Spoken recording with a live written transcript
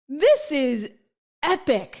This is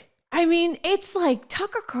epic. I mean, it's like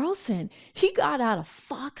Tucker Carlson. He got out of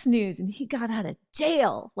Fox News and he got out of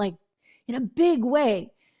jail, like in a big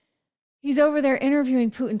way. He's over there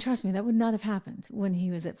interviewing Putin. Trust me, that would not have happened when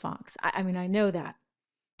he was at Fox. I mean, I know that.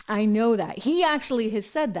 I know that. He actually has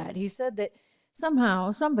said that. He said that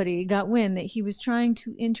somehow somebody got wind that he was trying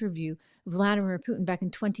to interview Vladimir Putin back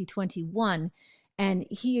in 2021. And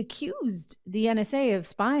he accused the NSA of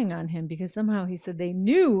spying on him because somehow he said they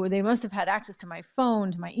knew, they must have had access to my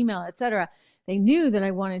phone, to my email, etc. They knew that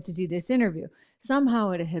I wanted to do this interview.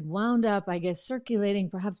 Somehow it had wound up, I guess,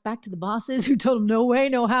 circulating perhaps back to the bosses who told him, no way,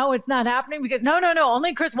 no how, it's not happening. Because no,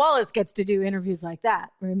 only Chris Wallace gets to do interviews like that.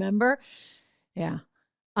 Remember? Yeah.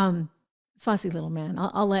 Fussy little man.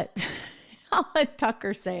 I'll let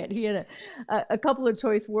Tucker say it. He had a couple of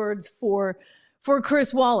choice words for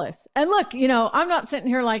Chris Wallace. And look, I'm not sitting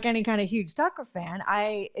here like any kind of huge Tucker fan.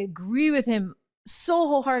 I agree with him so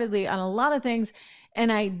wholeheartedly on a lot of things,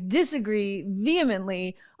 and I disagree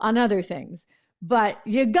vehemently on other things. But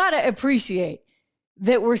you got to appreciate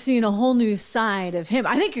that we're seeing a whole new side of him.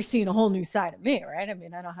 I think you're seeing a whole new side of me, right? I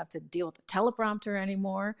mean, I don't have to deal with the teleprompter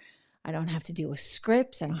anymore. I don't have to deal with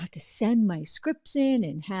scripts. I don't have to send my scripts in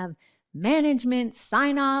and have management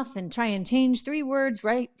sign off and try and change 3 words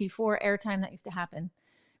right before airtime. That used to happen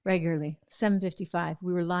regularly. 7:55.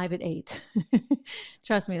 We were live at 8.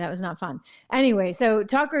 Trust me, that was not fun. Anyway, so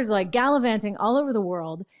Tucker's like gallivanting all over the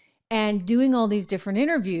world and doing all these different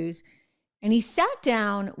interviews. And he sat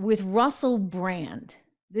down with Russell Brand.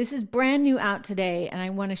 This is brand new out today, and I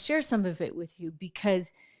want to share some of it with you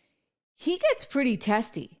because he gets pretty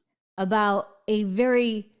testy about a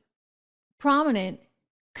very prominent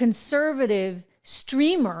conservative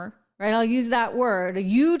streamer, right? I'll use that word, a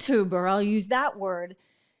YouTuber, I'll use that word,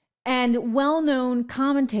 and well-known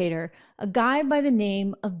commentator, a guy by the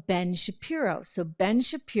name of Ben Shapiro. So Ben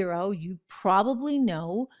Shapiro, you probably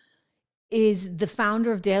know, is the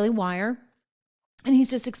founder of Daily Wire, and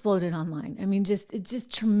he's just exploded online. I mean, it's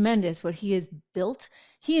just tremendous what he has built.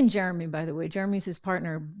 He and Jeremy, by the way, Jeremy's his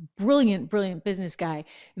partner, brilliant business guy,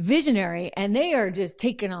 visionary, and they are just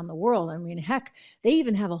taking on the world. I mean, heck, they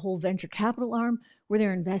even have a whole venture capital arm where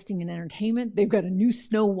they're investing in entertainment. They've got a new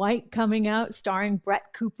Snow White coming out starring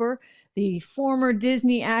Brett Cooper, the former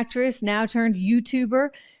Disney actress, now turned YouTuber.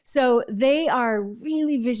 So they are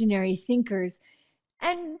really visionary thinkers.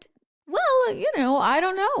 And well, I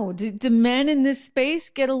don't know. Do men in this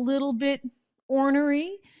space get a little bit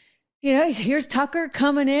ornery? Here's Tucker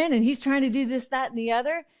coming in and he's trying to do this, that, and the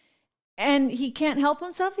other. And he can't help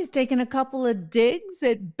himself. He's taking a couple of digs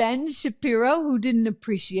at Ben Shapiro, who didn't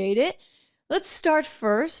appreciate it. Let's start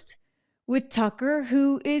first with Tucker,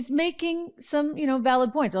 who is making some,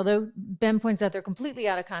 valid points, although Ben points out they're completely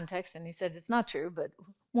out of context. And he said it's not true, but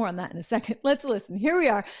more on that in a second. Let's listen. Here we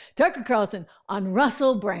are, Tucker Carlson on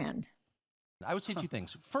Russell Brand. I would say 2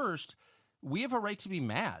 things. First, we have a right to be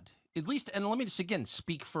mad, at least. And let me just, again,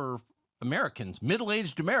 speak for Americans,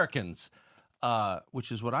 middle-aged Americans,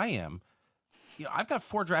 which is what I am. I've got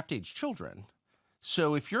 4 draft-age children.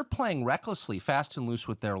 So if you're playing recklessly, fast and loose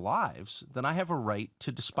with their lives, then I have a right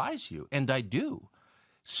to despise you. And I do.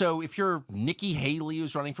 So if you're Nikki Haley,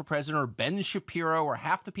 who's running for president, or Ben Shapiro, or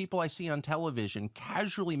half the people I see on television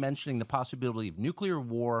casually mentioning the possibility of nuclear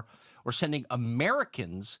war or sending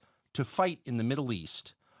Americans to fight in the Middle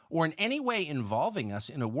East, or in any way involving us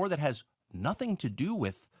in a war that has nothing to do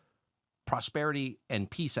with prosperity and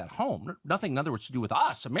peace at home, nothing, in other words, to do with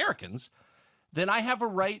us, Americans, then I have a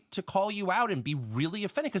right to call you out and be really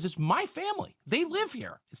offended because it's my family. They live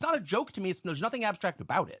here. It's not a joke to me. There's nothing abstract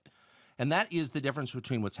about it. And that is the difference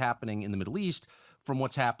between what's happening in the Middle East from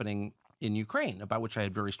what's happening in Ukraine, about which I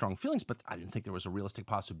had very strong feelings, but I didn't think there was a realistic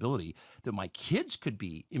possibility that my kids could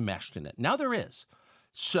be enmeshed in it. Now there is.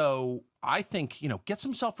 So I think, get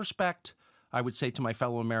some self-respect. I would say to my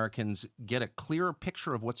fellow Americans, get a clearer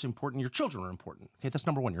picture of what's important. Your children are important. Okay, that's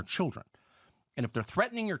number one, your children. And if they're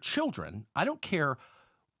threatening your children, I don't care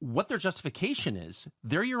what their justification is,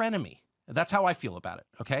 they're your enemy. That's how I feel about it,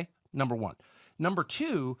 okay? Number one. Number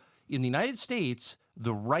two, in the United States,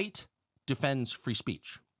 the right defends free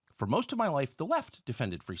speech. For most of my life, the left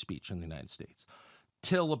defended free speech in the United States.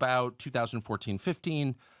 Till about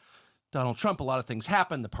 2014-15, Donald Trump, a lot of things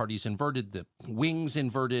happened. The parties inverted, the wings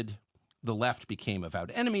inverted. The left became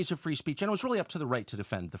avowed enemies of free speech. And it was really up to the right to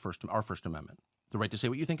defend our First Amendment, the right to say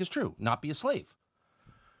what you think is true, not be a slave.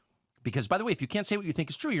 Because, by the way, if you can't say what you think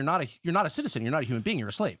is true, you're not a citizen, you're not a human being, you're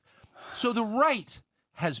a slave. So the right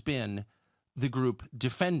has been the group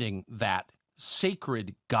defending that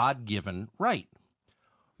sacred, God-given right.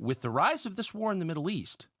 With the rise of this war in the Middle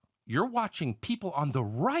East, you're watching people on the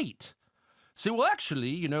right say, well,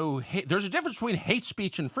 actually, there's a difference between hate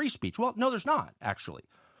speech and free speech. Well, no, there's not, actually.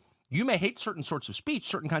 You may hate certain sorts of speech.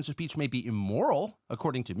 Certain kinds of speech may be immoral.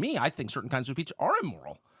 According to me, I think certain kinds of speech are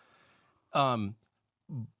immoral.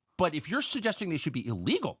 But if you're suggesting they should be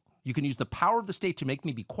illegal, you can use the power of the state to make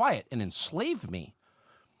me be quiet and enslave me,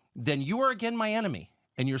 then you are again my enemy.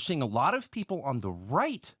 And you're seeing a lot of people on the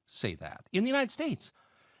right say that in the United States.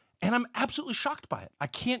 And I'm absolutely shocked by it. I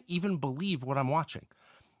can't even believe what I'm watching.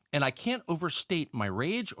 And I can't overstate my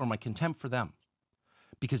rage or my contempt for them.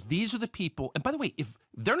 Because these are the people, and by the way, if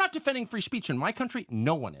they're not defending free speech in my country,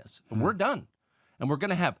 no one is. And we're done. And we're going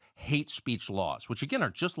to have hate speech laws, which again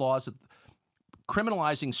are just laws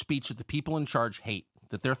criminalizing speech that the people in charge hate,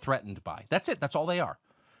 that they're threatened by. That's it. That's all they are.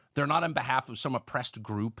 They're not on behalf of some oppressed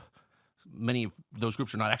group. Many of those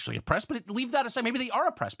groups are not actually oppressed, but leave that aside. Maybe they are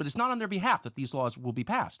oppressed, but it's not on their behalf that these laws will be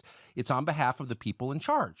passed. It's on behalf of the people in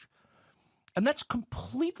charge. And that's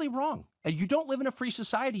completely wrong. And you don't live in a free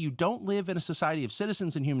society. You don't live in a society of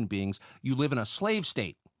citizens and human beings. You live in a slave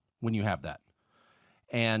state when you have that.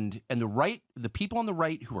 And the people on the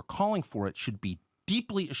right who are calling for it should be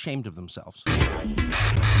deeply ashamed of themselves.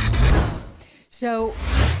 So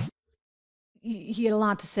he had a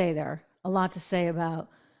lot to say there, a lot to say about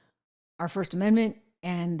our First Amendment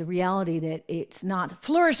and the reality that it's not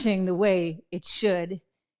flourishing the way it should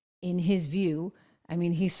in his view. I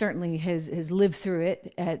mean, he certainly has lived through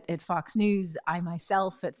it at Fox News, I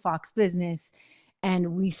myself at Fox Business,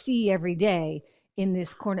 and we see every day in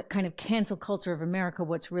this kind of cancel culture of America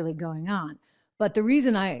what's really going on. But the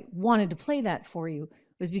reason I wanted to play that for you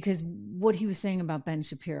was because what he was saying about Ben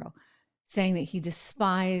Shapiro, saying that he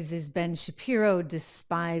despises Ben Shapiro,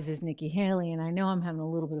 despises Nikki Haley, and I know I'm having a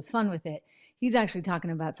little bit of fun with it. He's actually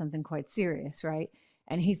talking about something quite serious, right?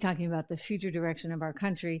 And he's talking about the future direction of our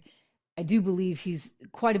country. I do believe he's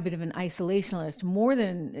quite a bit of an isolationist, more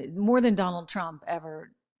than Donald Trump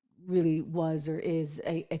ever really was or is.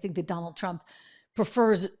 I think that Donald Trump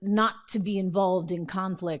prefers not to be involved in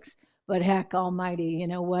conflicts, but heck almighty, you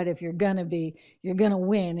know what? If you're going to be, you're going to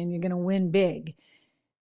win, and you're going to win big.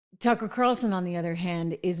 Tucker Carlson, on the other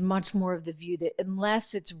hand, is much more of the view that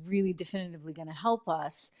unless it's really definitively going to help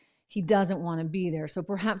us, he doesn't want to be there. So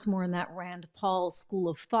perhaps more in that Rand Paul school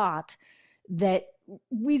of thought that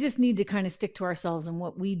we just need to kind of stick to ourselves and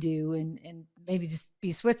what we do and maybe just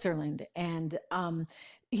be Switzerland. And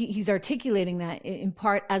he's articulating that in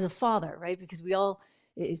part as a father, right? Because we all,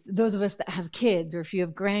 those of us that have kids, or if you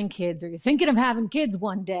have grandkids, or you're thinking of having kids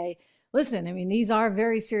one day, listen, I mean, these are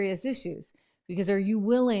very serious issues, because are you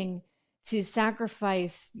willing to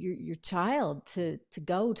sacrifice your child to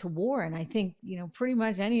go to war? And I think, pretty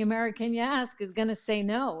much any American you ask is going to say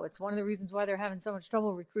no. It's one of the reasons why they're having so much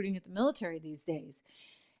trouble recruiting at the military these days.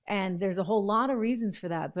 And there's a whole lot of reasons for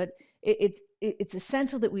that, but it's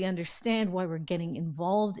essential that we understand why we're getting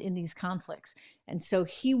involved in these conflicts. And so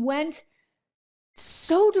he went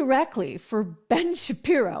so directly for Ben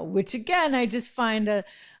Shapiro, which again, I just find a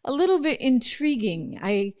little bit intriguing.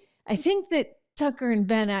 I think that Tucker and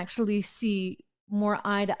Ben actually see more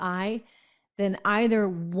eye to eye than either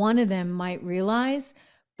one of them might realize.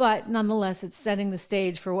 But nonetheless, it's setting the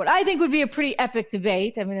stage for what I think would be a pretty epic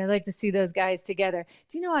debate. I mean, I'd like to see those guys together.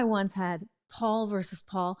 Do you know I once had Paul versus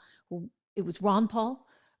Paul? It was Ron Paul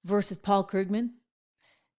versus Paul Krugman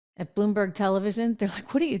at Bloomberg Television. They're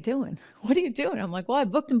like, what are you doing? What are you doing? I'm like, well, I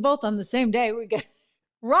booked them both on the same day. We got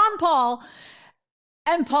Ron Paul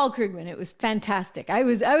and Paul Krugman. It was fantastic. I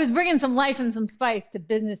was bringing some life and some spice to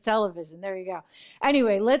business television. There you go.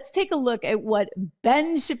 Anyway, let's take a look at what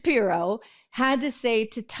Ben Shapiro had to say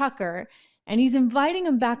to Tucker, and he's inviting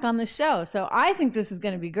him back on the show. So I think this is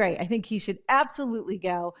going to be great. I think he should absolutely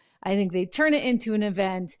go. I think they turn it into an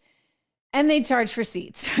event and they charge for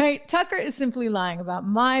seats, right? Tucker is simply lying about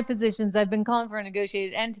my positions. I've been calling for a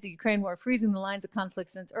negotiated end to the Ukraine war, freezing the lines of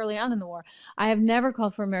conflict since early on in the war. I have never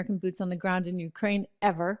called for American boots on the ground in Ukraine,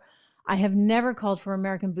 ever. I have never called for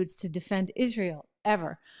American boots to defend Israel,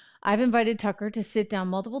 ever. I've invited Tucker to sit down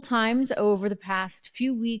multiple times over the past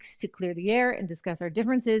few weeks to clear the air and discuss our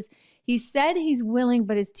differences. He said he's willing,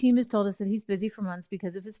 but his team has told us that he's busy for months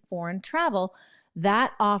because of his foreign travel.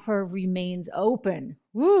 That offer remains open.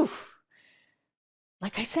 Woo!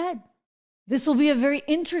 Like I said, this will be a very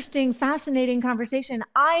interesting, fascinating conversation.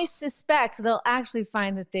 I suspect they'll actually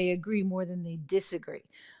find that they agree more than they disagree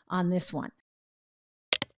on this one.